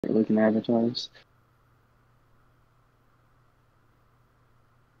Looking avatars.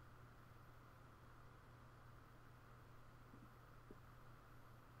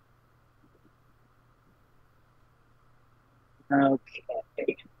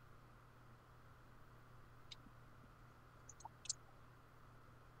 Okay.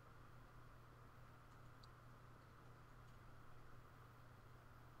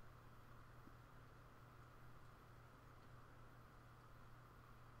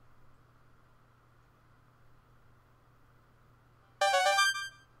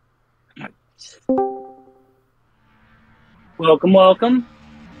 Welcome, welcome.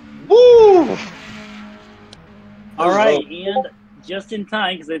 Woo! All right, and just in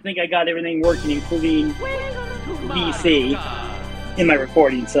time, because I think I got everything working, including VC in my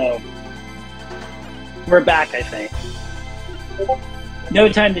recording, so we're back, I think. No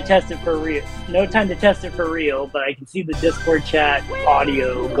time to test it for real. No time to test it for real, but I can see the Discord chat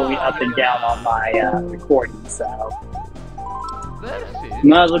audio going up and down on my recording, so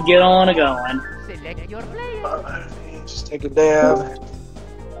might as well get on and going. Select your player. Just take a dab.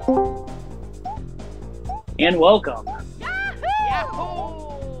 And welcome. Yahoo!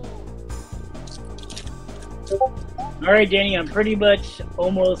 All right, Danny, I'm pretty much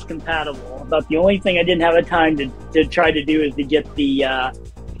almost compatible. About the only thing I didn't have a time to try to do is to get the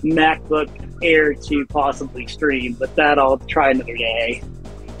MacBook Air to possibly stream, but that I'll try another day.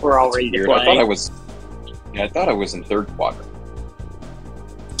 We're all ready to play. I thought I was in third quadrant.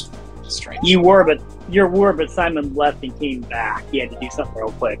 Strange. You were, but Simon left and came back. He had to do something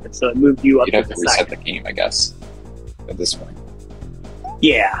real quick, and so it moved you up You'd to have the to reset second. the game, I guess, at this point.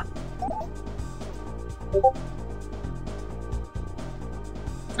 Yeah.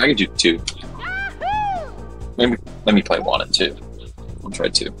 I can do 2. Maybe let me play 1 and 2. I'll try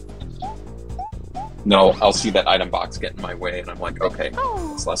 2. No, I'll see that item box get in my way, and I'm like, okay,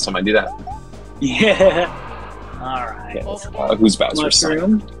 that's the last time I do that. Yeah. All right. Yeah, who's Bowser's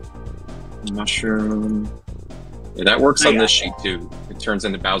Mushroom. Mushroom. Yeah, that works on got this sheet too. It turns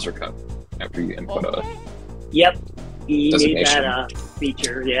into Bowser Cup after you input a. Yep. He made Designation. that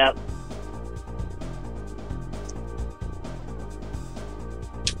feature. Yep.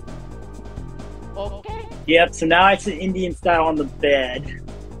 Okay. Yep. So now I sit Indian style on the bed.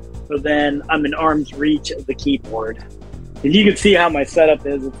 So then I'm in arm's reach of the keyboard. And you can see how my setup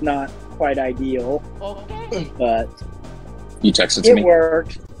is. It's not quite ideal, Okay. but You texted to it me.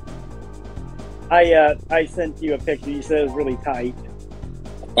 worked. I sent you a picture. You said it was really tight.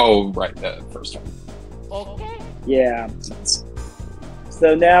 Oh, right, the first one. Okay. Yeah. Sense.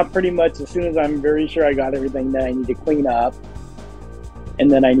 So now pretty much as soon as I'm very sure I got everything that I need to clean up, and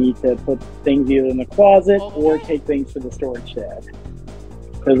then I need to put things either in the closet or take things to the storage shed.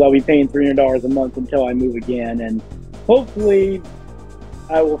 Because I'll be paying $300 a month until I move again, and hopefully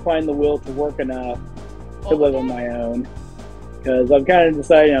I will find the will to work enough to live on my own. Because I've kind of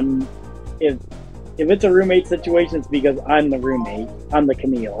decided if it's a roommate situation, it's because I'm the roommate. I'm the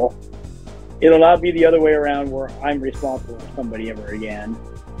Camille. It'll not be the other way around where I'm responsible for somebody ever again.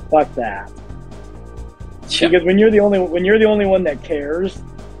 Fuck that. Yeah. Because when you're the only one that cares,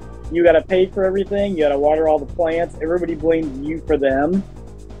 you gotta pay for everything. You gotta water all the plants. Everybody blames you for them,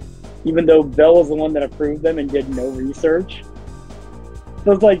 even though Belle was the one that approved them and did no research.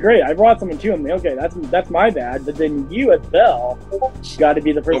 So it's like, great, I brought someone to them. Okay, that's my bad. But then you, as Belle, got to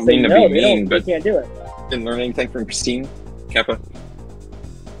be the first Don't thing mean to to know. be They mean, they can't do it. Didn't learn anything from Christine, Kappa.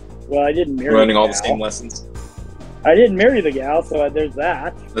 Well, I didn't marry Learning the all gal. the same lessons. I didn't marry the gal, so there's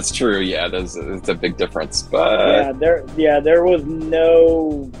that. That's true. Yeah, it's a big difference. But There was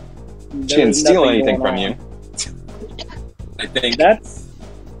no. she didn't steal nothing anything from going you. I think. That's,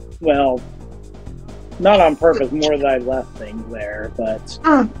 well, not on purpose. More that I left things there, but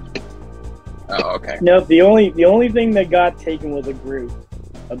Oh, okay. no. The only thing that got taken was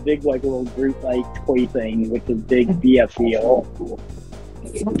a big like little group like toy thing, which is big BF deal.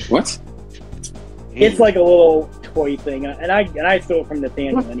 What? It's like a little toy thing, and I stole it from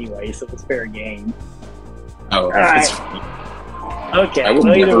Nathaniel anyway, so it's fair game. Oh, All right. that's funny. Okay, I would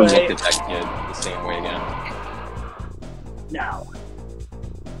well, either never way, look at that kid the same way again. no.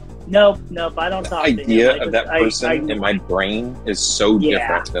 Nope. I don't The talk to him. idea I of just- that person in my brain is so Yeah.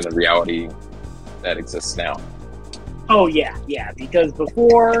 different than the reality that exists now. Oh yeah, because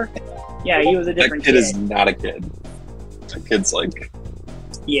before, yeah, he was a That different kid is not a kid. That kid's like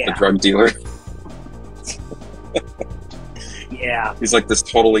Yeah, a drug dealer. yeah. He's like this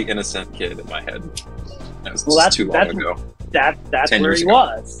totally innocent kid in my head. That was Well, just too long ago. That's 10 where years he ago.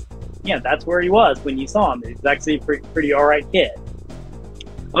 was. Yeah, that's where he was when you saw him. He was actually a pretty all right kid.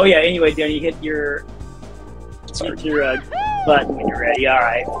 Oh yeah. Anyway, Danny, hit your Sorry. button when you're ready. All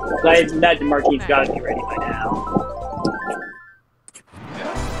right. So I imagine Martine's got to be ready by now.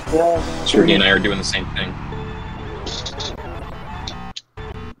 Shirley and I are doing the same thing.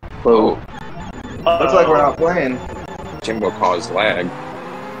 Oh. Looks like we're not playing. Jimbo caused lag.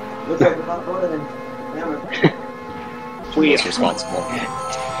 Looks like we're not playing. Damn it. Jimbo's responsible.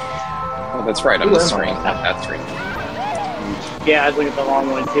 Oh, that's right. I'm the screen, not that screen. Yeah, I was looking at the wrong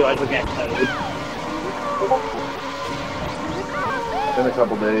one too. I was looking at code. Been a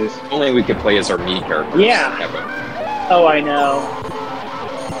couple days. Only we could play as our me characters. Yeah. Kevin. Oh, I know.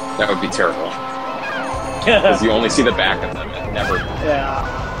 That would be terrible. Because you only see the back of them. It never.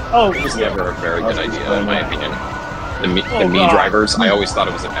 Yeah. Oh, It was never a very good idea, in my opinion. The me God. drivers, I always thought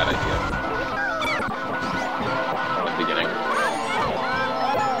it was a bad idea. From the beginning.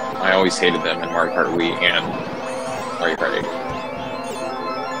 I always hated them in Mario Kart Wii and Mario Kart 8.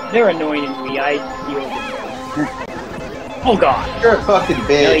 They're annoying in Wii. I deal with them. Oh God. You're a fucking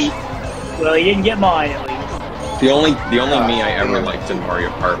bitch. Well, he didn't get mine at least. The only me I ever liked in Mario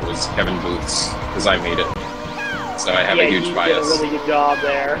Kart was Kevin Booth's, because I made it. So I have a huge he bias. did a really good job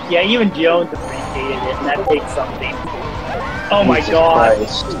there. Yeah, even Jones appreciated it, and that takes something. Oh my God.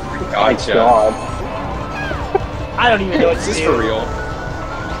 Gotcha. God. I don't even know what Is to this do. for real?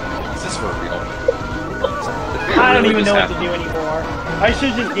 Is this for real? I don't Really even just know what to happened? do anymore. I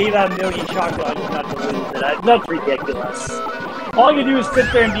should just gave out a million shot dodges not to lose it. That's ridiculous. All I can do is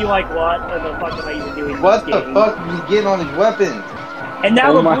sit there and be like, what the fuck am I even doing? in What this the game? fuck are you getting on his weapons? And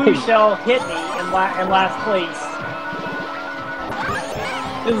now Oh the blue my- shell hit me in last place.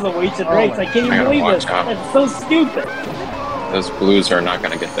 This is a wasted Oh race. my- I can't I even gotta believe watch this. out. It's so stupid. Those blues are not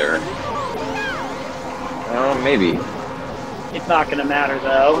going to get there. Oh, maybe. It's not going to matter,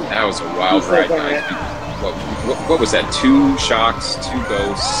 though. That was a wild Who says ride, that? guys. What was that? 2 shocks, 2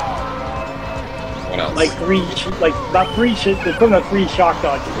 ghosts. What else? Like about three shit. There's from the 3 shock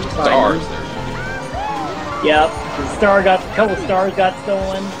dodges. or something. stars. Yep. A couple stars got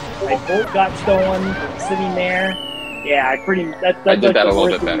stolen. My bolt got stolen. Sitting there. Yeah, I I like did that the a little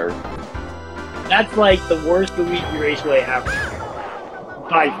worst bit better. That's like the worst Luigi Raceway ever.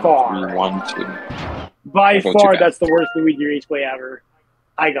 By far. 3, 1, 2. By Don't go too far, bad. that's the worst Luigi Raceway ever.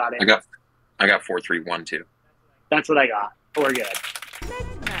 I got it. I got 4, 3, 1, 2. That's what I got. We're good.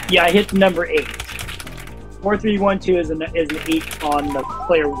 Yeah, I hit number 8. 4312 is an 8 on the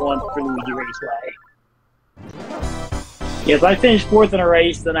player 1 for Luigi Raceway. Yes, I finished 4th in a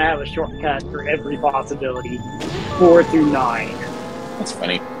race, then I have a shortcut for every possibility. 4 through 9. That's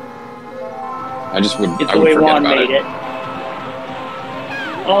funny. I just would. It's I the would way forget Juan about made it. it.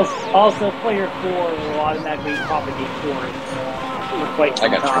 Also, player 4 will automatically propagate 4th for quite I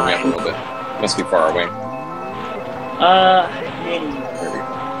some got to turn me up a time. little bit. Must be far away. Denny, There we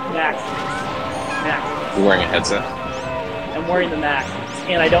go. Max. You're wearing a headset. I'm wearing the Max,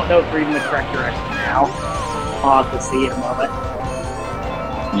 and I don't know if we're in the correct direction now. I'll have to see in a moment.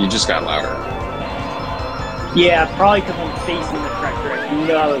 You just got louder. Yeah, probably because I'm facing the correct direction. You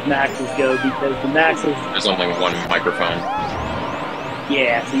know how those Maxes go, because the Maxes, There's only one microphone.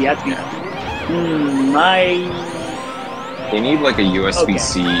 yeah, so you have to be... They need like a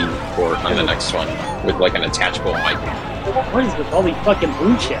USB-C port on the next one with like an attachable mic. What is with all these fucking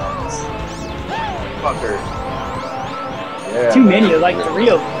blue shells? Fucker. Yeah. Too many, there's like 3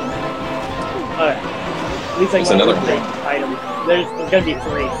 of them. Alright. At least like There's one another of the items. There's gonna be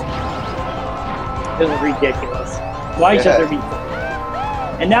 3. This is ridiculous. Why should Yeah. there be 3?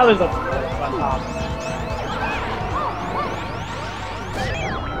 And now there's a 4th on top.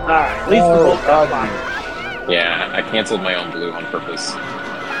 Alright, at least the bolt got God. fired. Yeah, I canceled my own blue on purpose.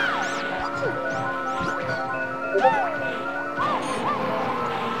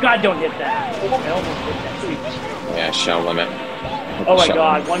 God, don't hit that. I almost hit that stupid shit. Yeah, shell limit. Oh my Shell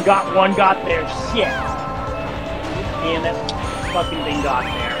God, limit. one got there. Shit. And that fucking thing got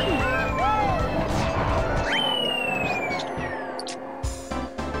there.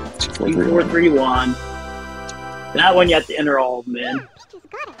 431. That one you have to enter all of them in.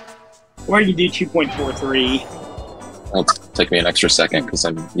 Or you can do 2.43. It'll take me an extra second because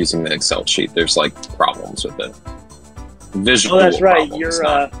I'm using the Excel sheet. There's like problems with it. Visual Oh, that's right. problems, You're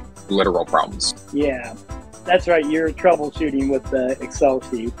not literal problems. yeah. That's right. You're troubleshooting with the Excel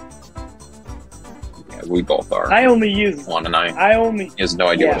sheet. Yeah, we both are. I only use. Juan and I. He has no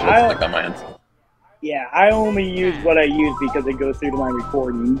idea Yeah, what it looks like on my end. Yeah, I only use what I use because it goes through to my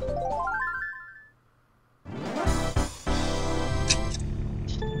recording.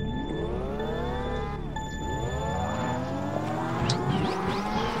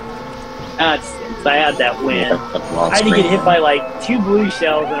 That stinks. I had that win. I had to get hit by like 2 blue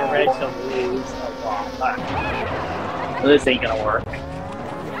shells and a red shell to lose. Oh, wow. Well, this ain't gonna work.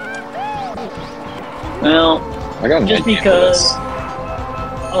 Well, I got an just idea for because. this.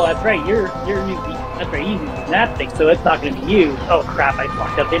 Oh, that's right. You're using. That's right. You're using that thing, so it's not gonna be you. Oh crap! I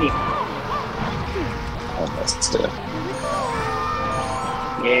fucked up anyway. Oh, that's it.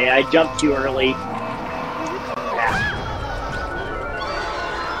 Yeah, I jumped too early. Yeah.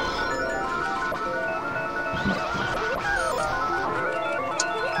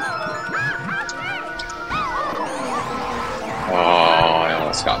 Oh, I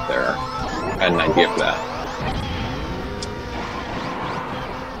almost got there. I had an idea for that.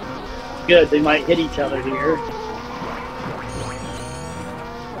 Good. They might hit each other here.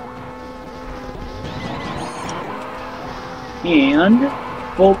 And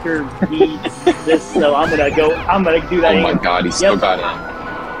Volker beats this, so I'm gonna do that. Oh my god, he still Yep. got in.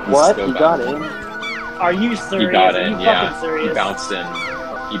 What? Still He got in? Are you serious? He got Are in, you yeah. fucking serious? He bounced in.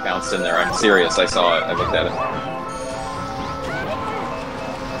 He bounced in there. I'm serious. I saw it. I looked at it.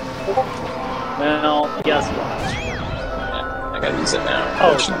 Well, guess what? I gotta use it now.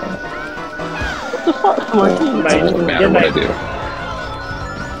 Oh. What the fuck? Martin? Right. It doesn't matter what I do.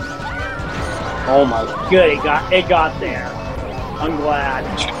 Oh my. Good, it got there. I'm glad.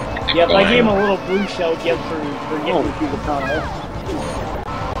 Yep, I gave him a little blue shell gift for getting through the tunnel.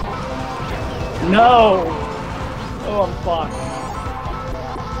 No! Oh, I'm fucked.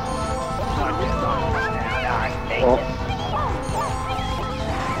 Now I can make it.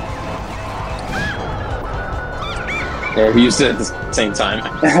 There, we used it at the same time.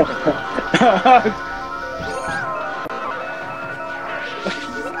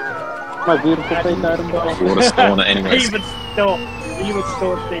 My beautiful fake item box. We would have stolen it anyways. Even still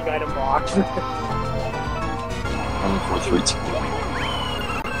a big item box. 1, 4, 3, 2.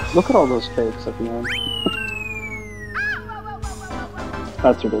 Look at all those fakes at the end.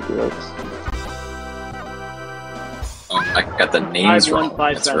 That's ridiculous. Oh, I got the names 5, 1, wrong.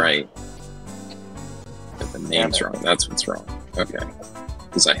 5, That's 7. right. Got the names wrong. That's what's wrong. Okay.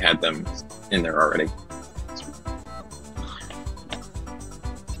 Because I had them in there already.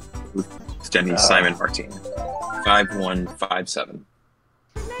 Denny, Simon, Martin. 5, 1, 5, 7.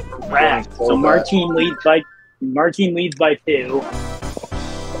 Correct. So Martin leads by 2.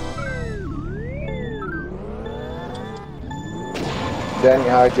 Denny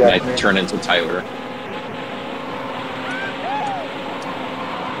And hijacked I turn into Tyler.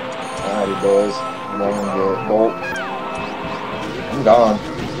 Alrighty, boys. I'm gonna get Bolt. I'm gone.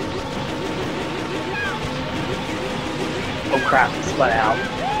 Oh crap, it's split out.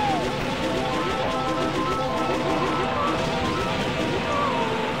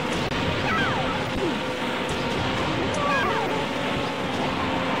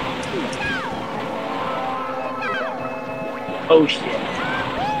 Oh shit.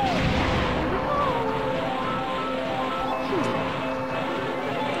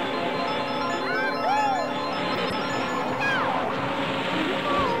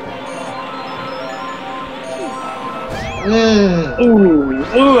 Ooh,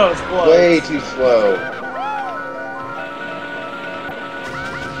 that was close. Way too slow.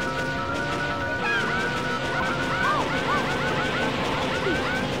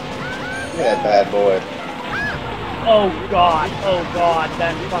 Look at that bad boy. Oh god,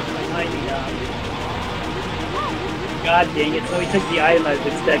 that fucking behind me up. God dang it, so he took the item I was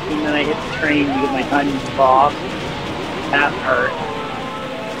expecting, then I hit the train because my timing was off. That hurt.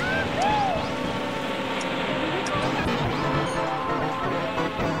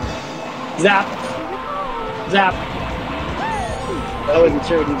 Zap! Zap! I wasn't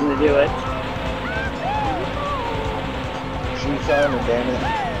sure he was gonna do it. Shoot Simon, damn it.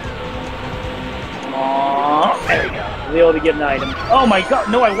 Aww, there we go. I was able to get an item. Oh my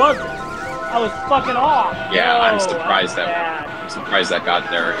god, no I wasn't! I was fucking off! Yeah, No, I'm surprised that was that. bad. I'm surprised that got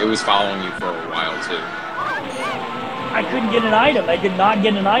there. It was following you for a while too. I couldn't get an item. I did not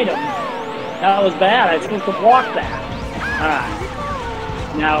get an item. That was bad. I was supposed to block that. Alright.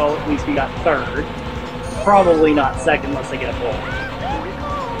 Now at least we got third. Probably not second unless I get a bull.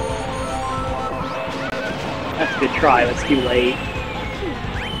 That's a good try, but it's too late.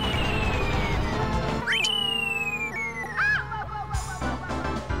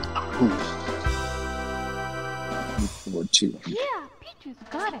 Or 2. Yeah, Peaches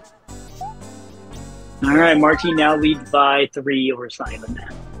got it. Alright, Marty now leads by 3 over Simon.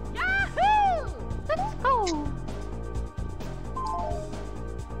 Yahoo! Let's go.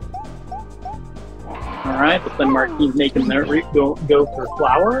 Alright, but then Marty's making their go for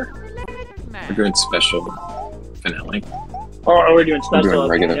flower. We're doing special finale. Or we're doing special. doing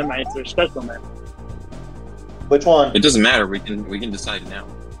regular. Never mind, it's their special then. Which one? It doesn't matter. We can decide now.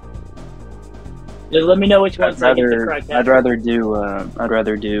 Just let me know which ones I get the correct I'd rather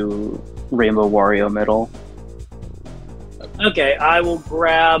do Rainbow Wario Middle. Okay, I'll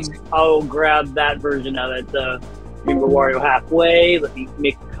grab that version of it, the Rainbow Wario Halfway. Let me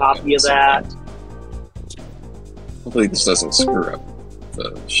make a copy of that. Hopefully this doesn't screw up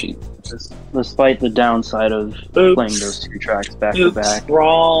the sheet. Despite the downside of playing those two tracks back to back.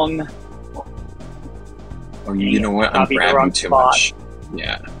 Wrong. Oh, you know what? I'm grabbing too much.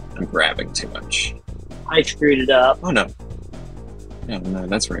 Yeah, I'm grabbing too much. I screwed it up. Oh no. No,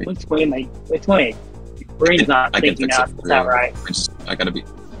 that's right. Which way? My brain's not thinking now. Is that right? I gotta be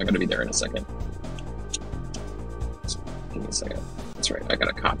there in a second. Give me a second. That's right. I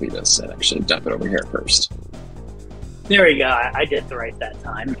gotta copy this and actually dump it over here first. There we go. I did it right that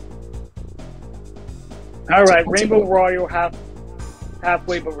time. All right, Rainbow Wario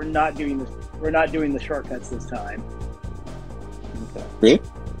halfway, but we're not doing this. We're not doing the shortcuts this time. Okay. Really?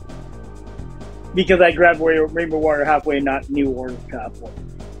 Because I grabbed Rainbow Wario Halfway, not New Order Cup.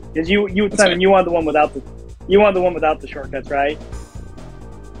 Because you Simon, you want the one without the shortcuts, right?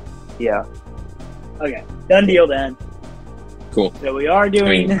 Yeah. Okay, done deal then. Cool. So we are doing. I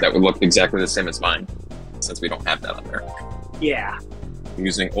mean, that would look exactly the same as mine, since we don't have that on there. Yeah. I'm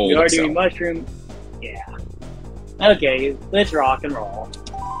using old. We are Excel. doing mushroom. Yeah. Okay, let's rock and roll.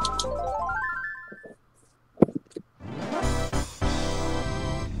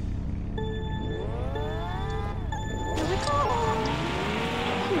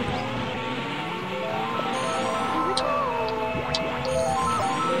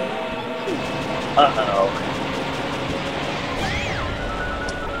 Uh-oh.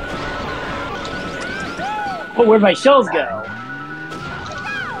 Oh, where'd my shells go?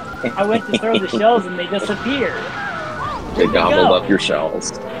 I went to throw the shells and they disappeared. They gobbled up your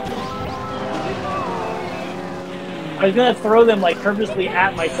shells. I was gonna throw them like purposely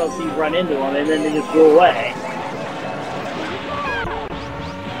at myself so you run into them, and then they just go away.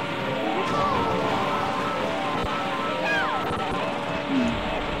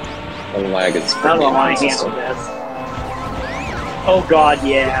 The lag is I don't know how I handle this. Oh god,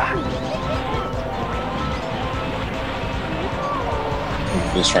 yeah.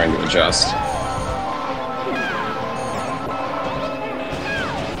 Just trying to adjust.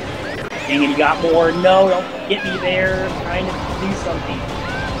 Dang it, you got more. No, don't get me there. I'm trying to do something.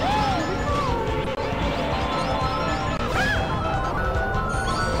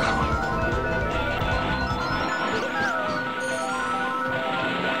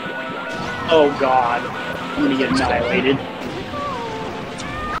 Oh god. I'm gonna get annihilated.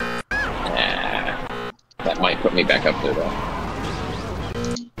 That might put me back up there though.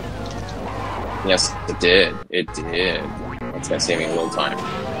 Yes, it did. It did. That's gonna save me a little time.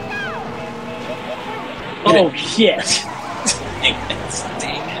 Oh shit! Dang it.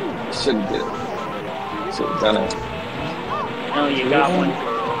 Should've did it. Should've done it. Oh, you got one.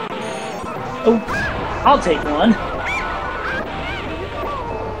 Oh, I'll take one.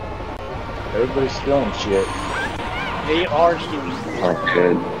 Everybody's stealing shit. They are stealing. Not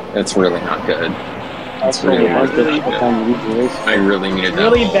good. That's really not good. That's really not good. I really needed that.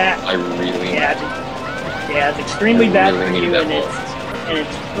 Really ball. bad. I really. Yeah, it's extremely bad for you, and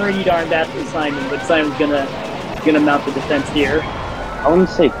it's pretty darn bad for Simon. But Simon's gonna mount the defense here. I wouldn't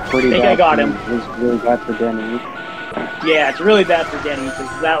say pretty bad. I think I got him. It was really bad for Denny. Yeah, it's really bad for Denny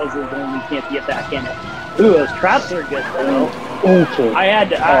because that was his only chance to get back in it. Ooh, those traps are good though. Okay. I had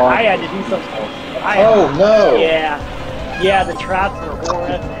to do something. No! Yeah, the traps were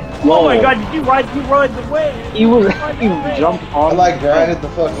horrific. Whoa. Oh my god, did you run away? He jumped I on. like grinded the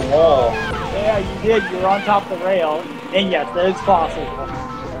fucking wall. Yeah, you did. You were on top of the rail. And yes, that is possible.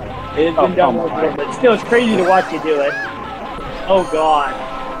 It has been done before, but still, it's crazy to watch you do it. Oh god.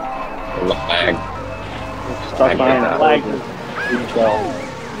 Lag. Stuck behind that. Lag.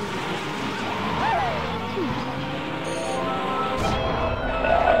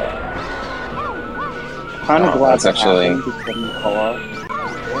 Kind of glad that's actually.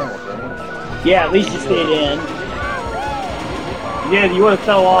 Yeah, at least you stayed in. Yeah, you would have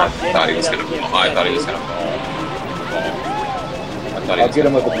fell off. I thought he was gonna fall. I thought he was gonna fall. I'll get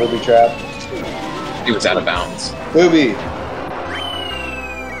him with the booby trap. He was out of bounds. Booby!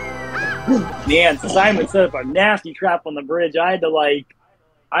 Man, Simon set up a nasty trap on the bridge. I had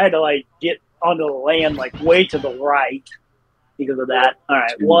to get onto the land like way to the right because of that. All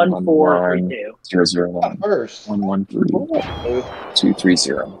right, 1 4 3 2 0 0 1 First. 1 1 3 2 3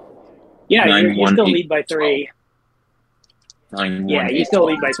 0. Yeah, 9, you 1, still 8, lead by 3. 9, Yeah, 1, you 8, still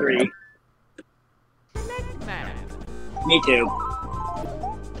 12, lead by 3. Me too.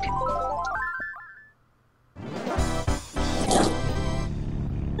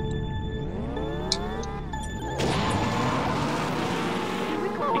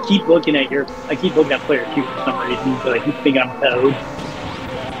 keep looking at player 2 for some reason, so I keep thinking I'm Toad.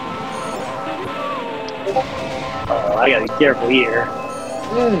 Oh, I gotta be careful here.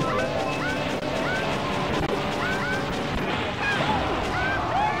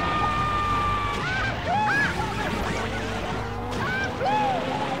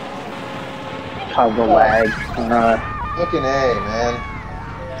 God, the lag. Fucking A, man.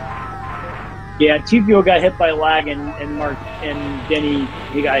 Yeah, two people got hit by lag, and Mark and Denny,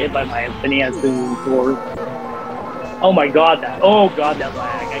 he got hit by my banana spoon for. Oh my god, that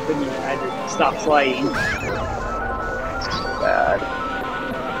lag! I couldn't even. I had to stop sliding. Bad.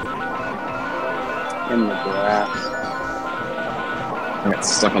 In the grass. I got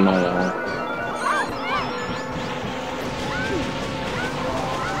stuck on the wall.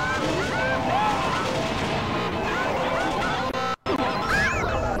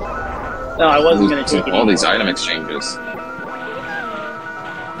 No, I wasn't going to take it. All these item exchanges. I'm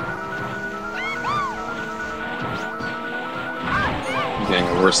getting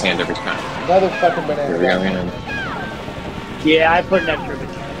a worse hand every time. Another fucking banana. Here we go, man. Yeah, I put an extra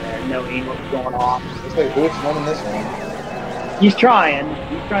banana there, knowing what was going on. Looks like Boots won in this one. He's trying.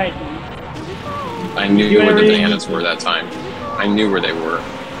 He's trying to. I knew where the bananas were that time. I knew where they were.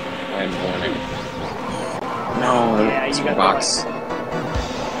 I had warning. No, Yeah, it's you a got box.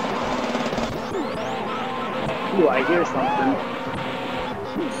 Ooh, I hear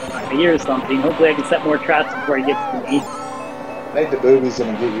something. Hopefully I can set more traps before he gets to me. I think the booby's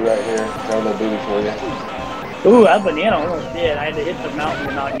gonna get you right here. Throw the booby for you. Ooh, that banana almost did. I had to hit the mountain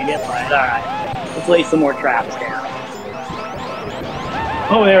and not get by it. Alright. Let's lay some more traps down.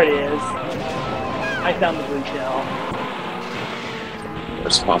 Oh, there it is. I found the blue shell.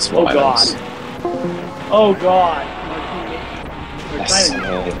 Worst possible items. Oh god. Yes.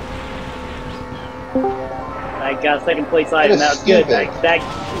 I got second place item. That was good.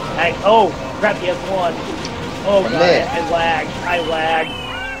 Oh, crap, he has one. Oh god, I lagged.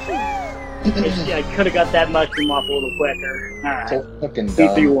 I could have got that mushroom off a little quicker. Alright. So fucking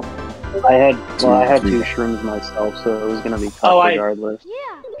dumb. I had two shrooms myself, so it was gonna be tough regardless.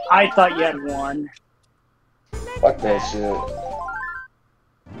 Yeah. I thought you had one. Fuck that shit.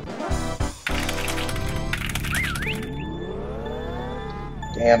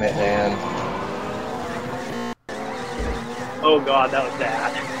 Damn it, man. Oh god, that was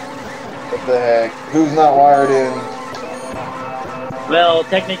bad. What the heck? Who's not wired in? Well,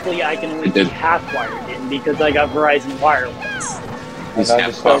 technically I can only be half wired in because I got Verizon Wireless. So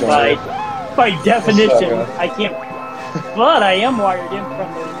by definition, I can't. But I am wired in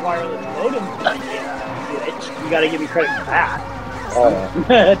from the wireless modem. You gotta give me credit for that.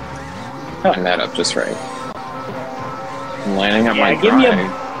 Line that up just right. I'm lining up my give me drive.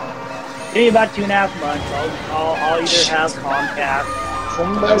 Give me about 2.5 months. I'll either have Comcast.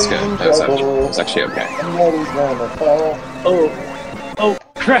 That was good. That was actually okay. Somebody's gonna fall. Oh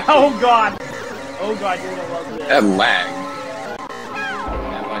crap! Oh god! Oh god! You're gonna love this. That lag.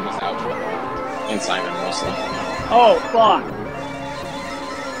 That lag was out. And Simon mostly. Oh fuck!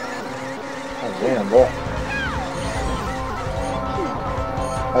 Oh damn, boy.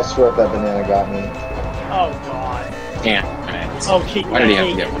 I swear if that banana got me. Oh god! Damn it. Oh shit! Why did he have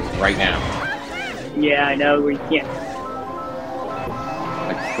to get one right now? Yeah, I know. We can't.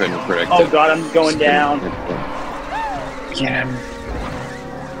 I couldn't predict it. Oh god, I'm going down. Yeah.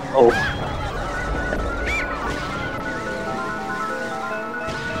 Oh.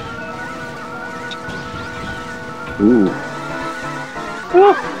 Ooh.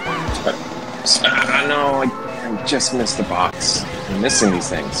 No, I just missed the box. I'm missing these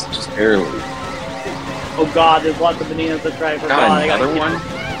things, just barely. Oh god, there's lots of bananas to try for. Got another one?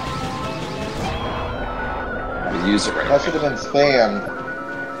 Gotta use it right That should have been spam.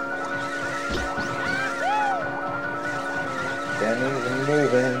 Denny's and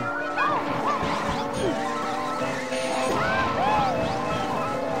moving.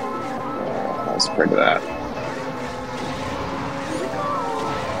 Let's pray to that.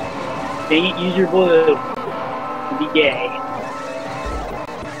 Dang it, use your blue. Be gay.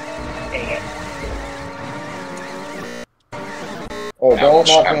 Dang it. Oh, don't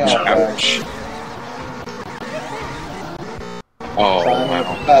knock me out, guys. Oh, Simon,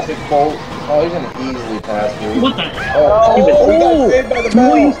 wow. classic Colt. Oh, he's gonna easily pass me. What the? Oh, he got saved by the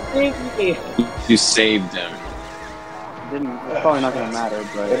bell. You saved him. It's probably not gonna matter,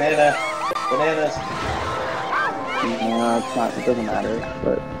 but Bananas. yeah, it's not. It doesn't matter,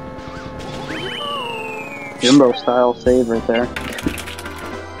 but Jimbo style save right there.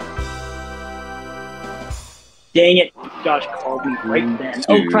 Dang it! Josh called me right then.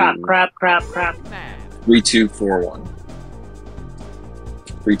 Oh crap! 3, 2, 4, 1.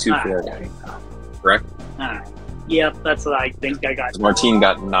 3-2-4-1. Correct? Alright. Yep, that's what I think I got. Martine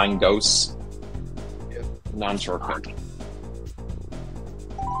got 9 ghosts. Non-shortcut.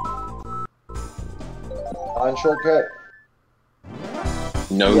 On shortcut.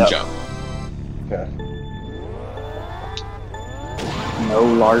 No jump. Okay. No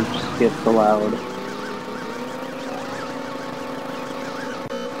large skips allowed.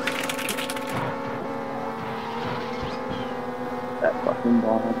 That fucking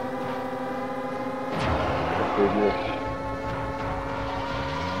bomb.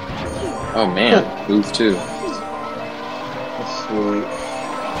 Oh man, move 2. That's sweet.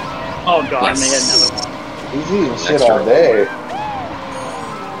 Oh god, Yes. they had another one. He's eating shit Next all row. day.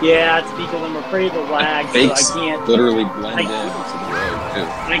 Yeah, it's because I'm afraid of the lag, so I Fakes can't. literally blend I- in to the road too.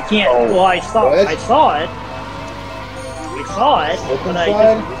 I can't. Oh, Well, I saw what? it. I saw it, Slip but and I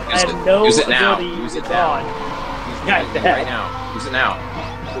slide? had Use it. no Use it now. ability Use to it now. dodge. Use Yeah, it that. right now. Use it now.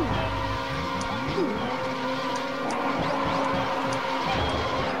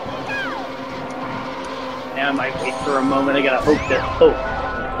 And I might wait for a moment. I gotta hope that. Oh,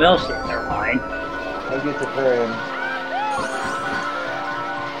 well, shit. Never mind. I get the frame.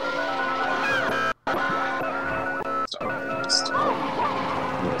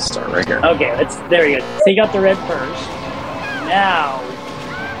 Start right here. Okay, there you go. Take out the red first. Now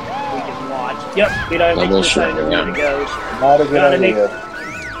we can watch. Yep, we don't make Double this side shrimp, where it goes. Not a good Gotta make- idea.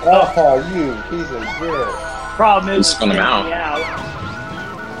 Oh, you piece of shit. Problem is, You it's spun them spinning me out.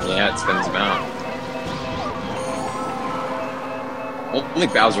 Yeah, it spins them out. Only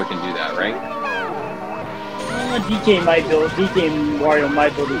Bowser can do that, right? DK might build. DK and Wario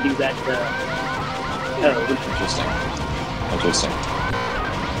might be able to do that. Interesting. Interesting.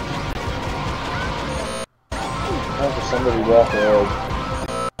 Oh, for somebody left the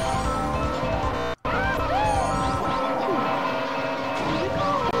edge.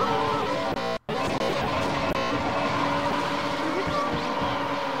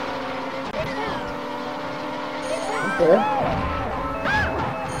 Okay.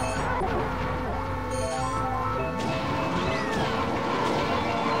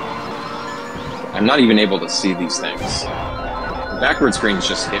 I'm not even able to see these things. The backward screens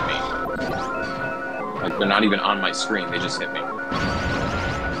just hit me. Like, they're not even on my screen, they just hit me.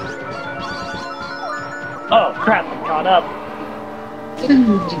 Oh crap! I'm caught up.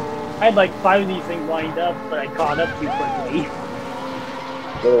 I had like 5 of these things lined up, but I caught up too quickly.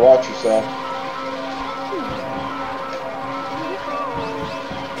 Better watch yourself.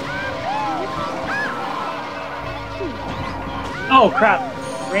 Oh crap!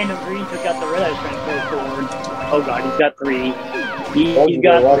 Random green took out the red I was trying to throw forward. Oh god, he's got 3. He's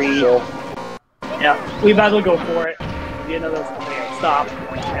got Watch 3. yourself. Yeah, we might as well go for it. You know those. Okay, stop.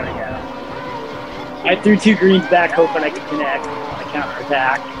 There we go. I threw 2 greens back, hoping I could connect on a counter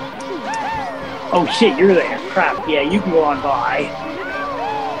attack. Oh shit, you're there. Crap. Yeah, you can go on by.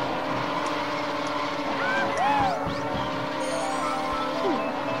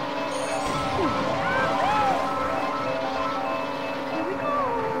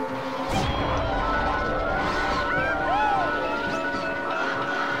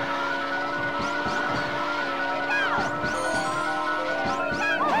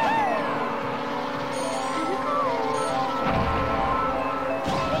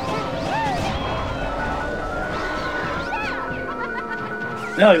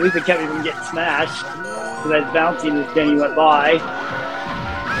 No, at least it kept me from getting smashed. Because I was bouncing as Denny went by.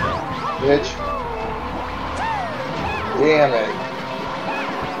 Bitch. Damn it.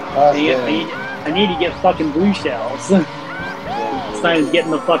 Us Denny. I need to get fucking blue shells. This time he's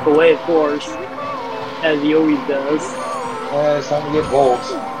getting the fuck away, of course. As he always does. It's time to get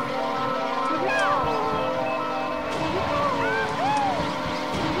bolts.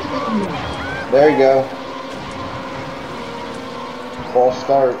 There you go. False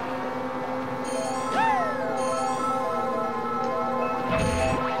start.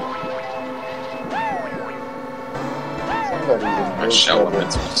 Somebody's in My big shell trouble.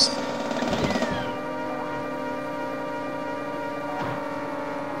 limits was...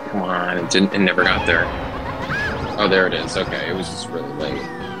 Come on, it never got there. Oh, there it is. Okay, it was just really late.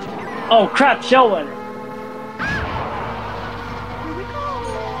 Oh crap, shell winner.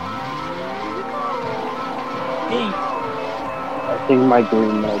 Hey, I think my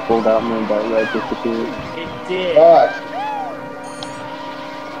green pulled out and then that red disappeared. it did. Fuck.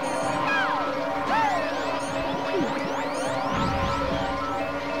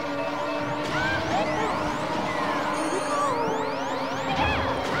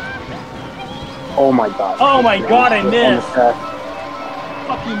 Oh my god. Oh my god, I missed. Almost passed.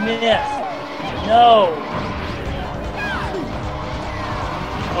 Fucking missed. No.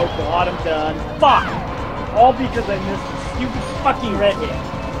 Oh god, I'm done. Fuck! All because I missed a stupid fucking red hit.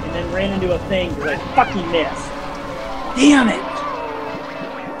 And then ran into a thing because I fucking missed. Damn it!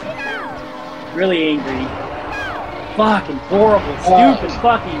 Really angry. Fucking horrible, stupid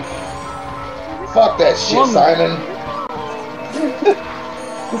fucking... Fuck that shit, Simon.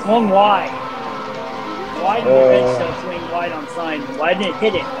 Swung wide. Why did the red stuff swing wide on Simon? Why didn't it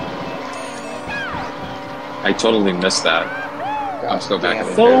hit it? I totally missed that. God, Let's go back. damn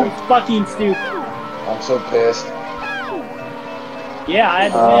it, So dude. fucking stupid. I'm so pissed. Yeah, I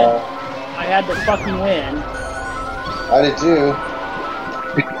had to win. I had to fucking win. I did too.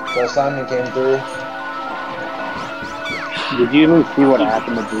 So Simon came through. Did you even see what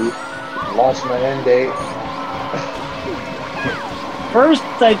happened to Bruce? Launched my end date. First,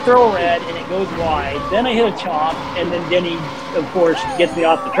 I throw red and it goes wide. Then I hit a chop, and then Denny, of course, gets me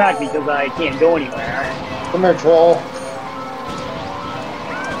off the track because I can't go anywhere. Come here, troll.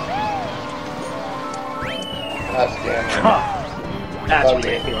 That's damn right. That's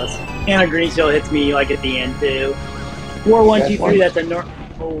ridiculous. And a green shell hits me like at the end too. 4, 1, 2, 3. That's a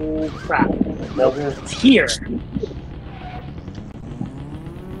oh crap! Nope, it's here.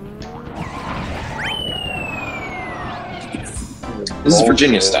 This is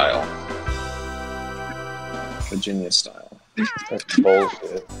Virginia style. Virginia style. That's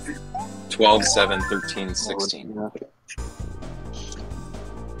bullshit. 12, 7, 13, 16.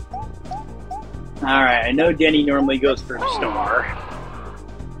 Alright, I know Denny normally goes for a star.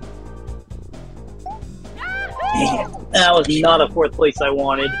 Damn, that was not a 4th place I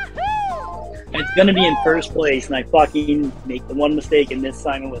wanted. It's gonna be in 1st place, and I fucking make the one mistake and miss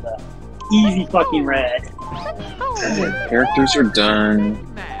Simon with a easy fucking red. Characters are done.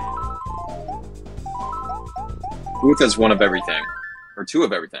 Booth has 1 of everything. Or 2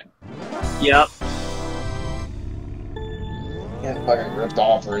 of everything. Yep. Yeah, fucking ripped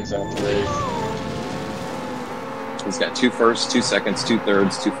off race after race. He's got 2 firsts, 2 seconds, 2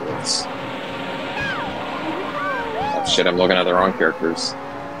 thirds, 2 fourths. Oh shit, I'm looking at the wrong characters.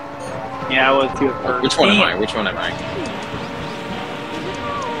 Yeah, I was too at first. Which one am I? Which one am I?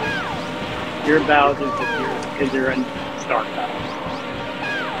 You're Bowser because you're in Star Battle.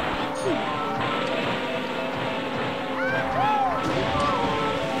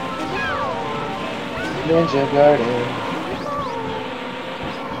 Ninja Garden.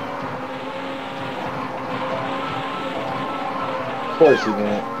 Of course you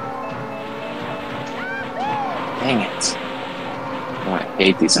didn't. Dang it. Oh, I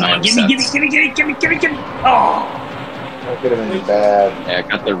hate these Come on, item gimme! Oh! That could have been bad. Yeah, I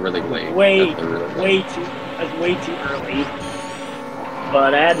got there really late. That's way too early.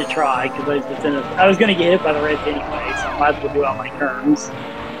 But I had to try because I was gonna get hit by the reds anyway, so I might as well do out my terms.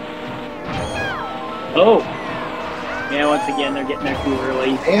 Oh! Yeah, once again they're getting there too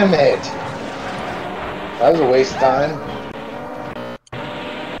early. Damn it! That was a waste of time.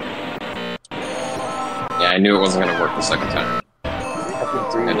 Yeah, I knew it wasn't going to work the second time. I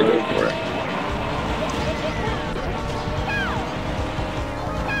had to go for it.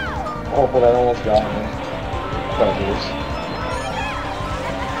 Oh, but that almost got me. Fuckers.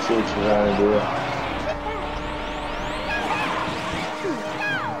 See what you're trying to do.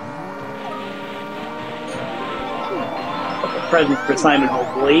 A present for Simon,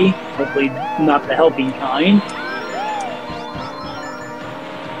 hopefully. Hopefully not the helping kind.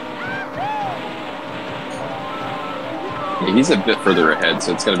 Yeah, he's a bit further ahead,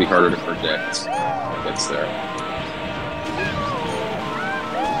 so it's going to be harder to predict when he gets there.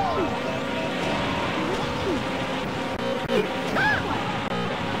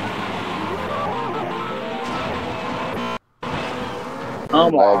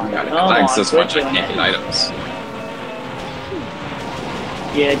 Come on, God, it come lags on, this much, I quick can't one. get items.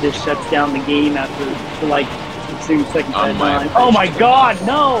 Yeah, it just shuts down the game after like 2 seconds at a my time. Oh my god,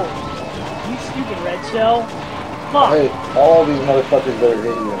 no! You stupid red shell. Fuck! Hey, all these motherfuckers better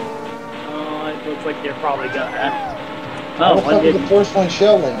hit you. Oh, it looks like they're probably gonna. How Oh, the one fuck is the didn't. first one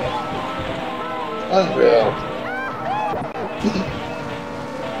shelling it? Unreal.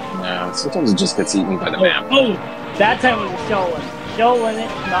 No, sometimes it just gets eaten by the map. Oh, that time it was a shell limit. Shell limit,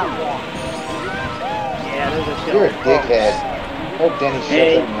 not block. Yeah, there's a shell You're a limit. dickhead. Hope Denny shoved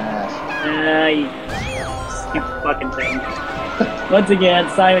Hey. that in your ass. You stupid fucking thing. Once again,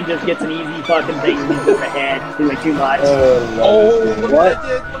 Simon just gets an easy fucking thing and he's in the head doing too much.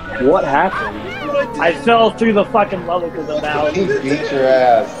 What happened? I fell through the fucking level because of that. He beat your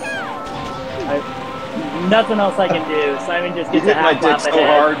ass. Nothing else I can do. Simon just You gets a hit my half dick lap so ahead.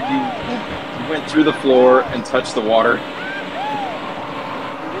 hard, you went through the floor and touched the water.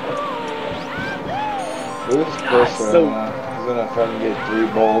 Who's God, first right so- now? He's gonna fucking get 3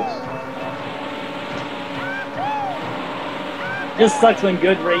 bolts. Just sucks when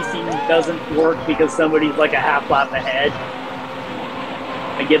good racing doesn't work because somebody's like a half lap ahead.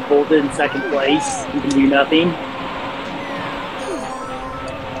 I get bolted in second place. You can do nothing.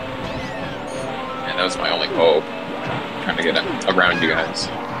 And that was my only hope. Trying to get around you guys.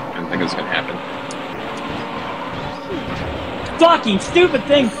 I didn't think it was gonna happen. Fucking stupid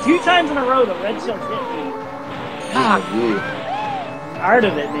things. 2 times in a row the red shells hit me. God. Tired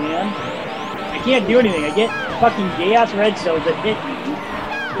of it, man. I can't do anything. I get fucking gay-ass red shells that hit me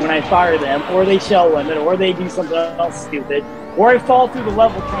when I fire them, or they shell limit, or they do something else stupid, or I fall through the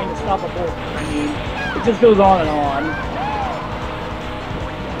level trying to stop a bullet. I mean, it just goes on and on.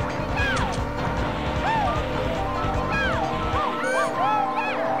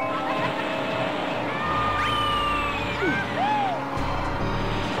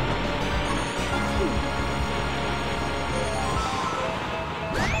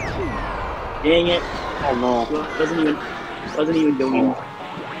 Dang it. Oh no. Wasn't even going.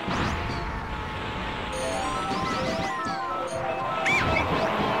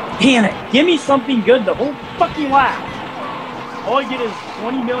 Damn it. Give me something good the whole fucking lap. All I get is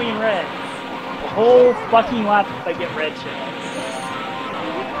 20 million reds. The whole fucking lap if I get red shells.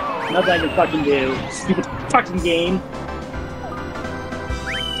 Nothing I can fucking do. Stupid fucking game.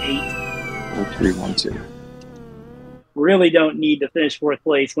 8. 4, 3, 1, 2. Really don't need to finish 4th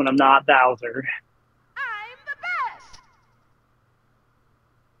place when I'm not Bowser. I'm the best.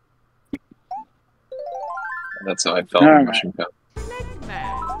 That's how I felt All in right. Mushroom Cup.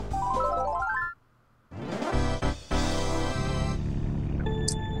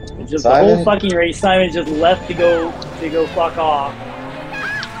 Just the whole fucking race, Simon just left to go fuck off.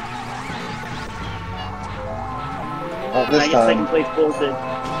 Not And I this get second time. place bolted.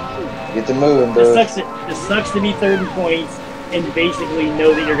 Get to moving, It bro. sucks to be 3rd in points and basically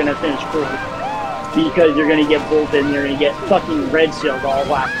know that you're gonna finish 4th because you're gonna get bolted and you're gonna get fucking red shells all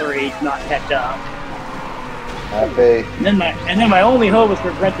lap 3 to not catch up. Have faith. And then my only hope was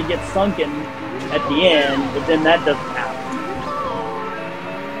for Brett to get sunken at the end, but then that doesn't happen.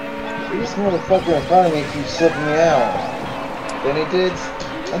 This motherfucker in front of me keeps slipping me out. Denny did.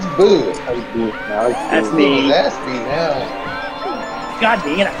 That's boo. That's Getting me. his ass beat now. God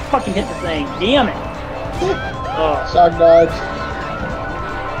dang it, I fucking hit the thing. Damn it. Oh. Shock dodge.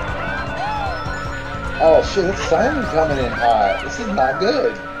 Oh shit, it's Simon coming in hot. This is not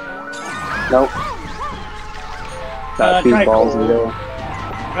good. Nope. Got try 2 balls cold. in there.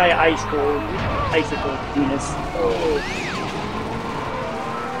 Try ice cold. Icicle penis.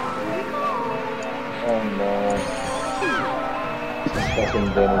 Oh no. Fucking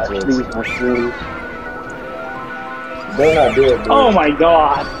Denny These tits. mushrooms. Better not do it, dude. Oh my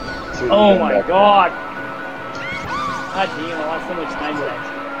god. See what Oh you my come back god. God damn, I lost so much time with that.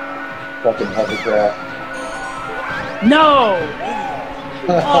 with. Fucking hovercraft. No!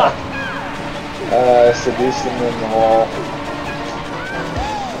 Fuck. Seduced him in the wall.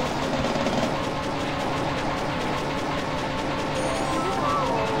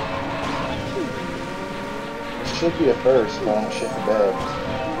 It should be a first, but I don't shit the bed.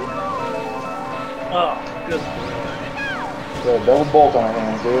 Oh, good. So double bolt on our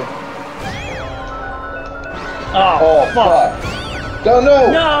hands, dude. Oh, fuck. No, no!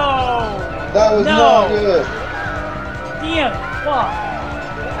 No! That was No! not good. Damn, fuck.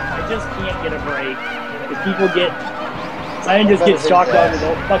 I just can't get a break. Because people get... Simon just gets shocked on the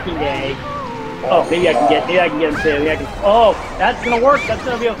whole fucking day. Oh, maybe I can get him too. Maybe I can... Oh, that's gonna work. That's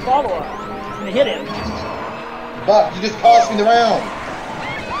gonna be a follow-up. It's gonna hit him. Fuck, you just tossed me around.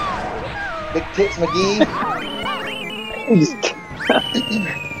 Big tits McGee.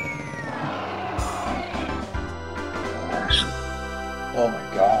 Oh my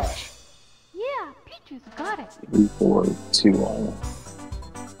gosh. Yeah, Peaches got it. 3, 4, 2, 1.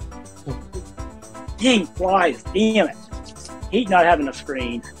 Dang, flies. Damn it. Hate not having a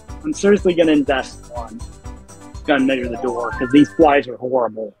screen. I'm seriously gonna invest in one. Gotta measure the door, because these flies are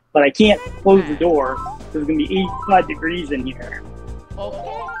horrible. But I can't close the door, because it's gonna be 85 degrees in here.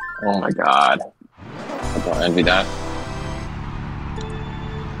 Okay. Oh my god. I don't envy that.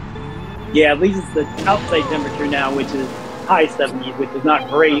 Yeah, at least it's the outside temperature now, which is high 70s, which is not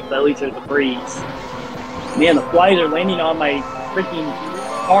great, but at least there's a breeze. Man, the flies are landing on my freaking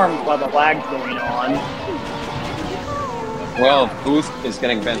arms while the lag's going on. Well, if Booth is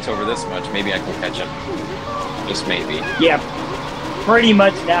getting bent over this much, maybe I can catch him. Just maybe. Yeah, pretty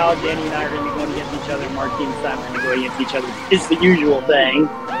much now Danny and I are going to be going against each other. Marty and Simon are going to go against each other. It's the usual thing.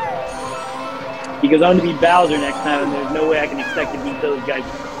 Because I'm going to be Bowser next time, and there's no way I can expect to beat those guys.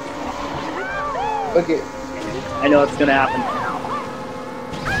 Look it. I know it's going to happen.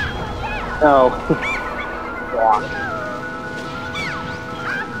 No.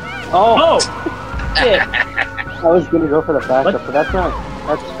 Oh! Shit! I was gonna go for the backup, but that's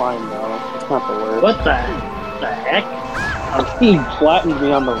fine though. It's not the worst. What the heck? He flattened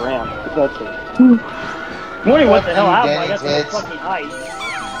me on the ramp. That's it. I'm wondering what the hell you, happened. I Denny got some tits. fucking ice.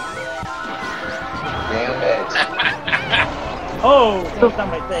 Damn it. Oh, first on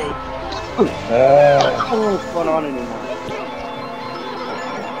my face. I don't know what's going on anymore.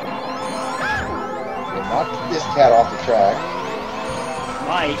 Knock this cat off the track.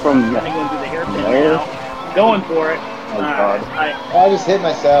 Mike, From I'm kind of going through the hairpin there? now. Going for it. Oh, God. Oh, I just hit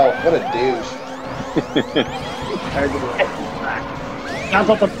myself. What a douche. Bounce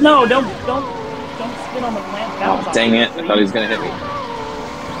off the. No, don't spin on the lamp. Bounce off Dang it, it! I please. thought he was gonna hit me.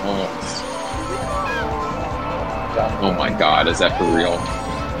 Almost. Oh my God! Is that for real?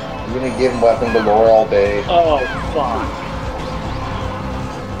 You're gonna give him weapon galore all day. Oh, fuck.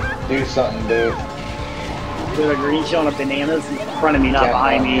 Do something, dude. There's a green showing up bananas in front of me, not Yeah,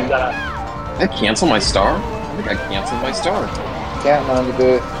 behind me. yeah. You gotta. Did I cancel my star? I think I canceled my star. Counting on you,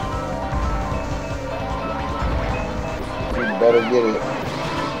 dude. You better get it.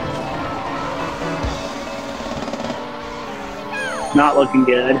 Not looking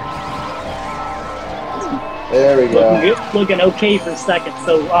good. There we go. Looking okay for second.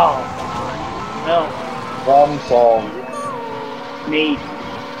 So, oh, no, Problem solved. me.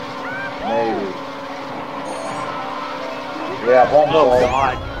 Maybe. Yeah, problem Oh solved.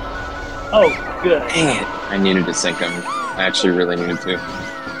 God. Oh, good. Dang it! I needed to sink him. I actually really needed to.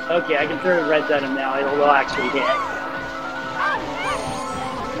 Okay, I can throw reds at him now. It'll actually hit.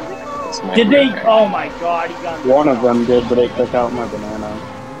 This might Did be they? okay. Oh my God, he got. One of them did, but it took out my banana.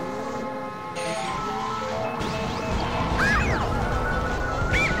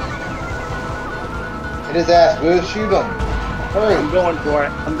 Hit his ass, Boo. Shoot him. Hurry. I'm going for it.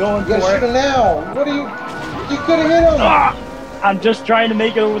 I'm going You gotta for shoot it. him now. What are you? You could have hit him. Ah! I'm just trying to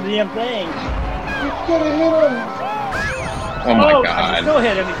make it over the damn thing. You could have hit him. Oh my I can God! still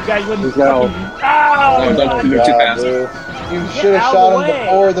hit him if you guys wouldn't. He's out. fucking- No, Ow! don't God. move too fast. Boo. You should have out shot of him the way.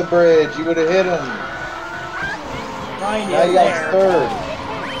 before the bridge. You would have hit him. Trying to Now you get got there. third.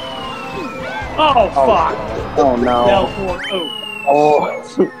 Oh fuck! Oh no. Fell for. Oh,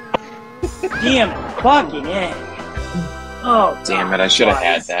 Oh. damn it! Fucking A. Oh, Damn it! I should have God.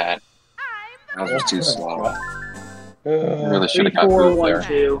 had that. I was just too slow. I Uh, really should 3, have got 4, moved 1, there.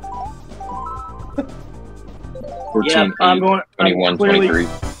 2. 14, Yep, I'm 8, going. 21, I'm clearly,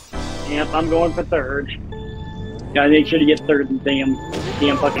 23. Yep, I'm going for third. Gotta make sure to get third in the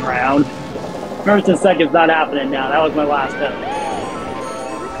damn fucking round. First and second's not happening now. That was my last hope.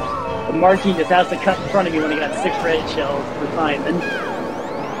 But Martin just has to cut in front of me when I got 6 red shells for Simon.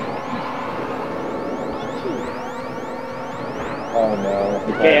 Oh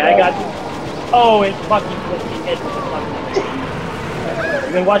no. Okay, I got. Oh, it fucking flipped me hit the fucking thing.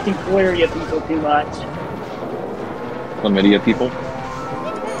 I've been watching Chlamydia people too much. Chlamydia people.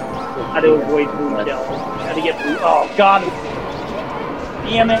 How to avoid blue shells. How to get blue. Oh, God.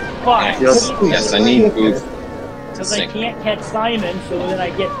 Damn it. Fuck. Yes, yes, I need booth. Because I can't catch Simon, so then I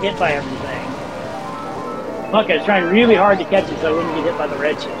get hit by everything. Fuck, I was trying really hard to catch it so I wouldn't get hit by the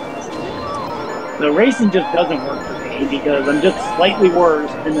red shells. The racing just doesn't work for me because I'm just slightly worse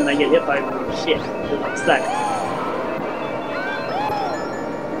and then I get hit by shit. Because I'm second.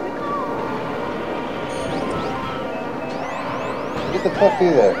 Get the fuck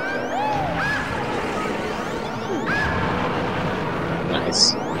through there.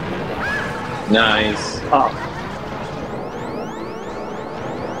 Nice. Nice. Oh,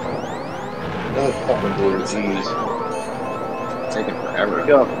 Another fucking blue. Jeez. Taking forever.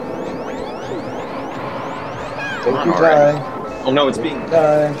 go. Take on your already. time. Oh no, it's being.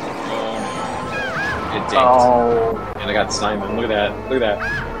 Time. It dinked. Oh. And I got Simon. Look at that. Look at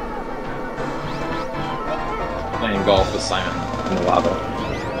that. Playing golf with Simon in the lava.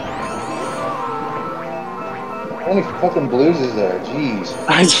 How many fucking blues is there? Jeez.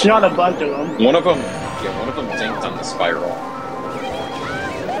 I shot a bunch of them. One of them dinked on the spiral.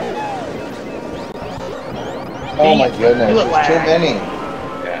 Oh my goodness. Do it There's too lag. many.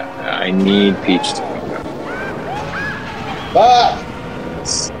 Yeah, I need Peach to come back.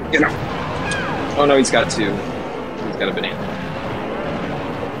 Fuck! You know. Oh no, he's got 2. He's got a banana.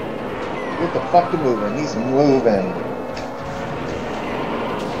 Get the fuck moving. He's moving.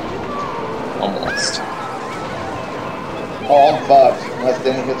 Almost. Oh, I'm fucked. Unless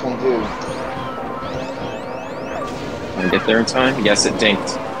Denny hits one too. Can I get there in time? Yes, it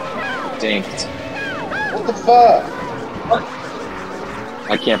dinked. It dinked. What the fuck?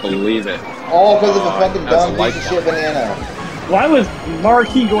 I can't believe it. All because of a fucking That's dumb a piece of shit lifeline. banana. Why was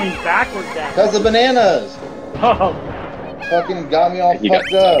Marquis going backwards at Because of bananas. Oh, Fucking got me all You got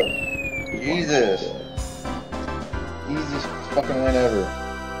fucked up. Jesus. Easiest fucking win ever.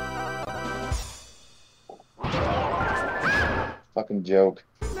 Fucking joke.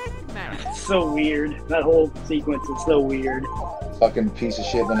 it's so weird. That whole sequence is so weird. Fucking piece of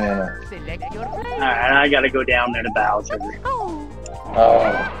shit banana. Select your player. Alright, I gotta go down there to Bowser. Oh,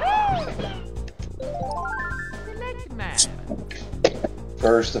 select man.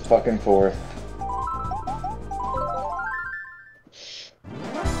 First to fucking fourth.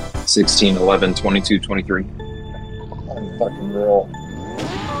 16, 11, 22, 23. I'm fucking real.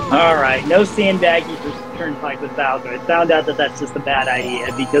 Alright, no sandbaggy for Turnpike with Bowser. I found out that that's just a bad idea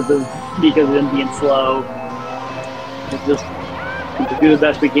because of him being slow. It's just do the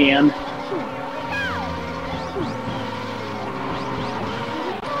best we can.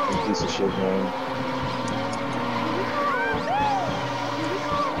 Piece of shit, man.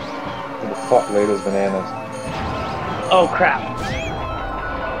 Who the fuck laid those bananas? Oh crap.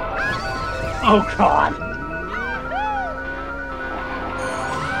 Oh god.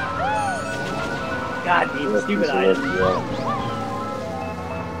 God damn, stupid item.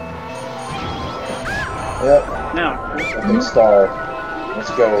 Yep. No. Fucking star. Let's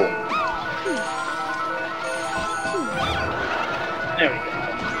go. There we go.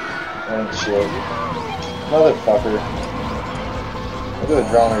 Ain't shit. Motherfucker. Look at the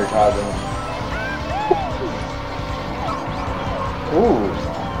drama you're talking.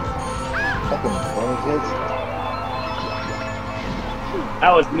 Ooh. Fucking funny kids.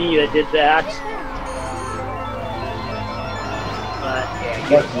 That was me that did that. But yeah,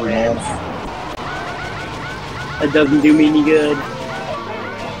 Fuck get you, man. That doesn't do me any good.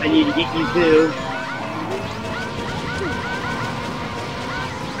 I need to get you too.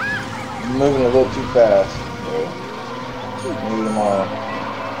 I'm moving a little too fast. So maybe tomorrow.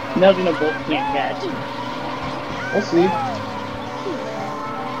 Nothing a bolt can't catch. We'll see.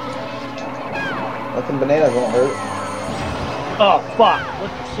 Nothing bananas won't hurt. Oh fuck! What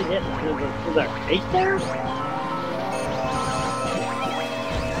the shit hit me? Was there a fake there?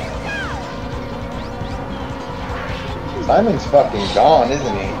 Simon's fucking gone,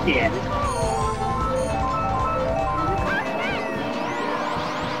 isn't he? Yeah.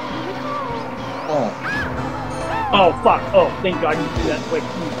 Huh. Oh fuck! Oh, thank God you threw that quick.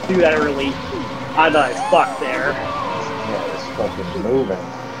 You threw that early. I thought I was fucked there. Yeah, it's fucking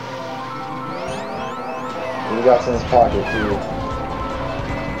moving. He got in his pocket too.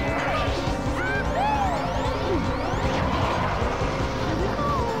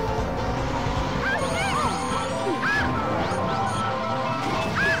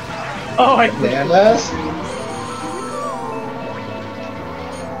 Oh, I Bananas?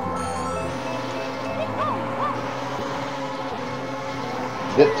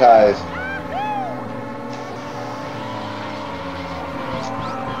 Zip ties.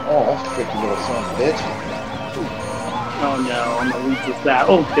 Oh, that's a tricky little son of a bitch. Oh no, I'm gonna lose this back.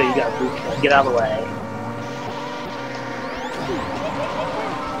 Oh, okay, you gotta lose that. Get out of the way.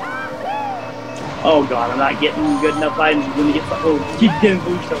 Oh god, I'm not getting good enough items. I'm gonna get some. Oh, keep getting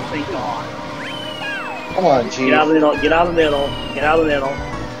boost, so thank God. Come on, Chief. Get out of the middle, get out of the middle, get out of the middle.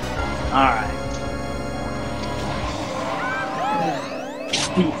 Alright.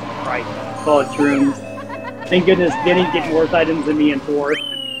 Jesus Christ. Solid shrooms. Thank goodness Denny's getting worse items than me in fourth.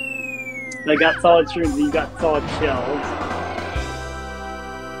 I got solid shrooms and you got solid shells.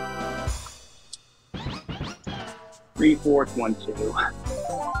 3, 4, 1, 2.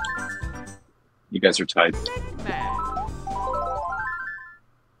 You guys are tied. Man.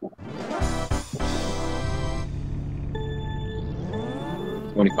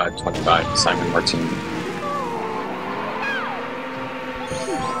 25-25, Simon Martin.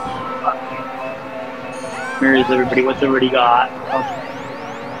 Where's everybody? What's everybody got? Okay.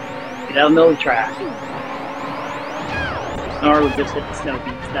 Get out of the middle of the track. Or we'll just hit the snow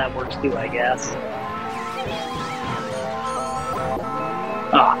beats. That works too, I guess.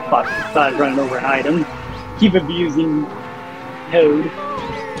 Ah, fuck. Thought I was running over an item. Keep abusing Toad.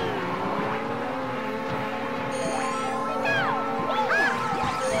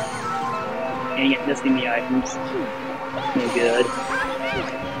 Dang it, missing the items. No good.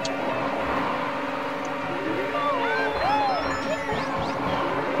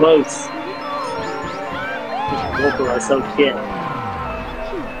 Close. Both of us, so shit.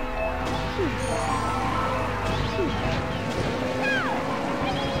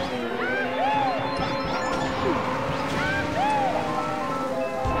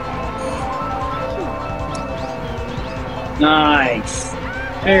 Nice.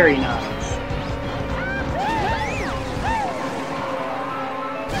 Very nice.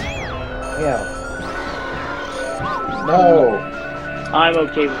 Damn. No. I'm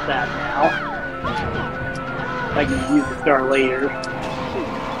okay with that now. I can use the star later.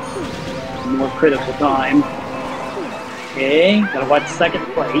 More critical time. Okay, gotta watch second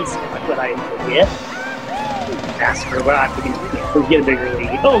place. That's what I forget. Ask for what I'm gonna get. Let's get a bigger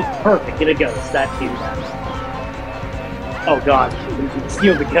lead. Oh, perfect. Get a ghost. That too. Oh god,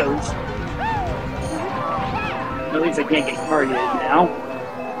 steal the ghost. At least I can't get targeted now.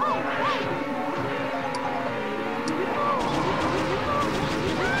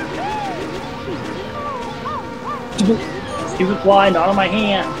 Stupid fly, not on my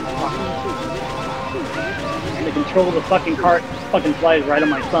hand. And the control of the fucking cart fucking flies right on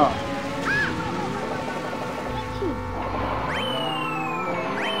my thumb.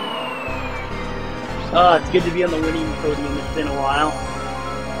 It's good to be on the winning podium. It's been a while.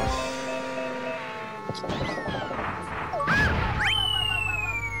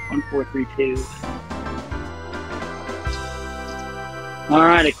 One, 4, 3, 2. All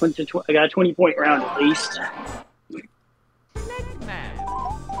right, I clinched I got a 20-point round at least.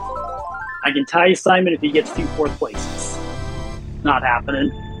 I can tie Simon if he gets 2 fourth places. Not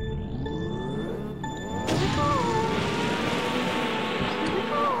happening.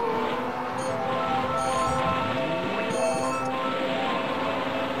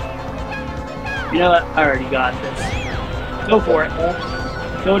 You know what? I already got this. Go for it.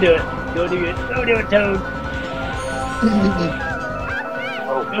 Go do it. Go do it. Go do it, Toad.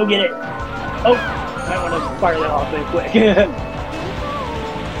 Go get it. Oh, I want to fire that off real quick.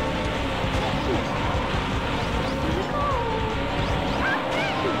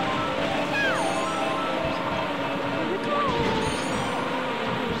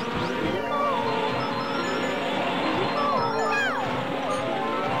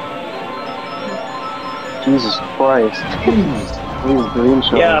 Jesus Christ. These green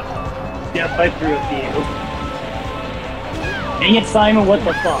shots. Yep, I threw a few. Dang it, Simon, what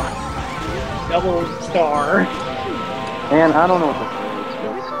the fuck? Double star. Man, I don't know what this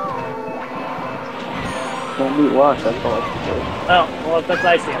is. Can't beat luck, that's all I can say. Oh, well, that's what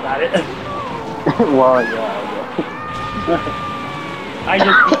I say about it. Well, yeah. I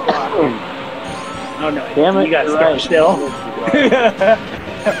just beat luck. Oh no, Damn it, you got you're scared right. still.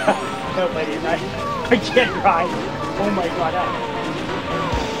 No, I didn't. I can't drive. Oh my god.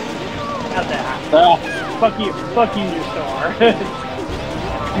 Not that. Ah, Fuck you, your star.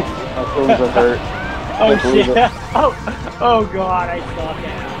 my feelings are hurt. Oh I believe shit. it. Oh god, I suck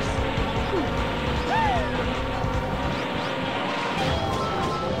ass.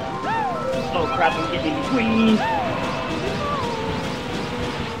 Oh crap, I'm getting in between.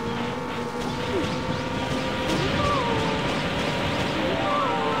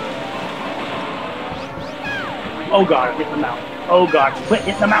 Oh god, hit the mountain. Oh god, quit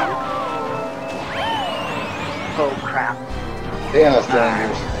hitting the mountain. Oh crap. Damn, that's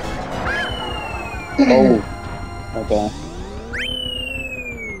dangerous. Oh. Okay.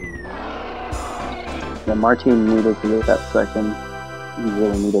 Yeah, Martin needed to get that second. He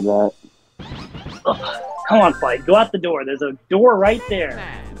really needed that. Ugh. Come on, fight. Go out the door. There's a door right there.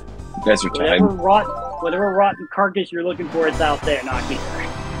 You guys are tied. Whatever rotten carcass you're looking for, it's out there, not here.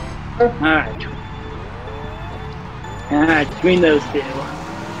 Alright. Alright, between those two.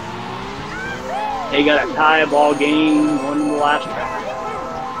 They got a tie ball game, one in the last round.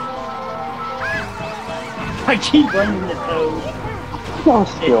 I keep running the Toad. Oh,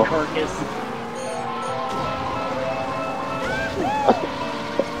 Dead still. carcass.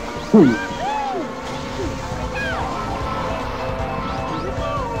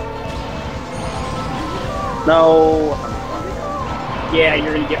 No. Yeah,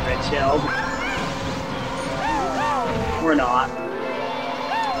 you're gonna get red shelled. We're not.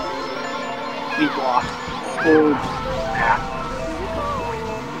 We blocked. Oh, crap.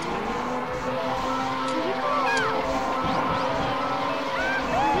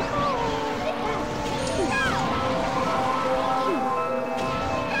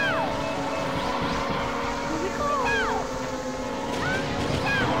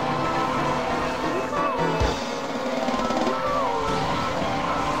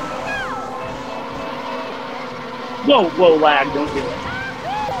 Whoa, lag, don't do it.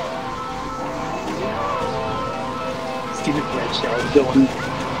 Stupid red shell going.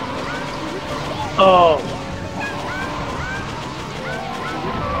 Oh.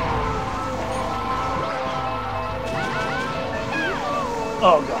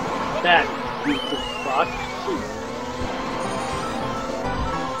 Oh god, that useless fuck.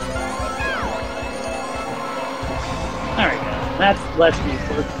 There we go. That's less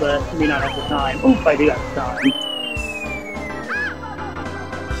useless, but may not have the time. Oof, I do have the time.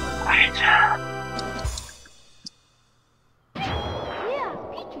 Yeah,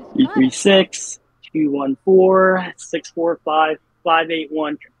 Peaches got it. 336 214 645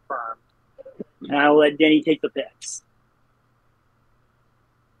 581 confirmed. And I will let Denny take the picks.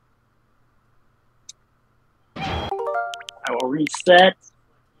 I will reset,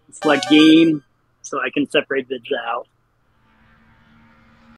 select game, so I can separate bids out.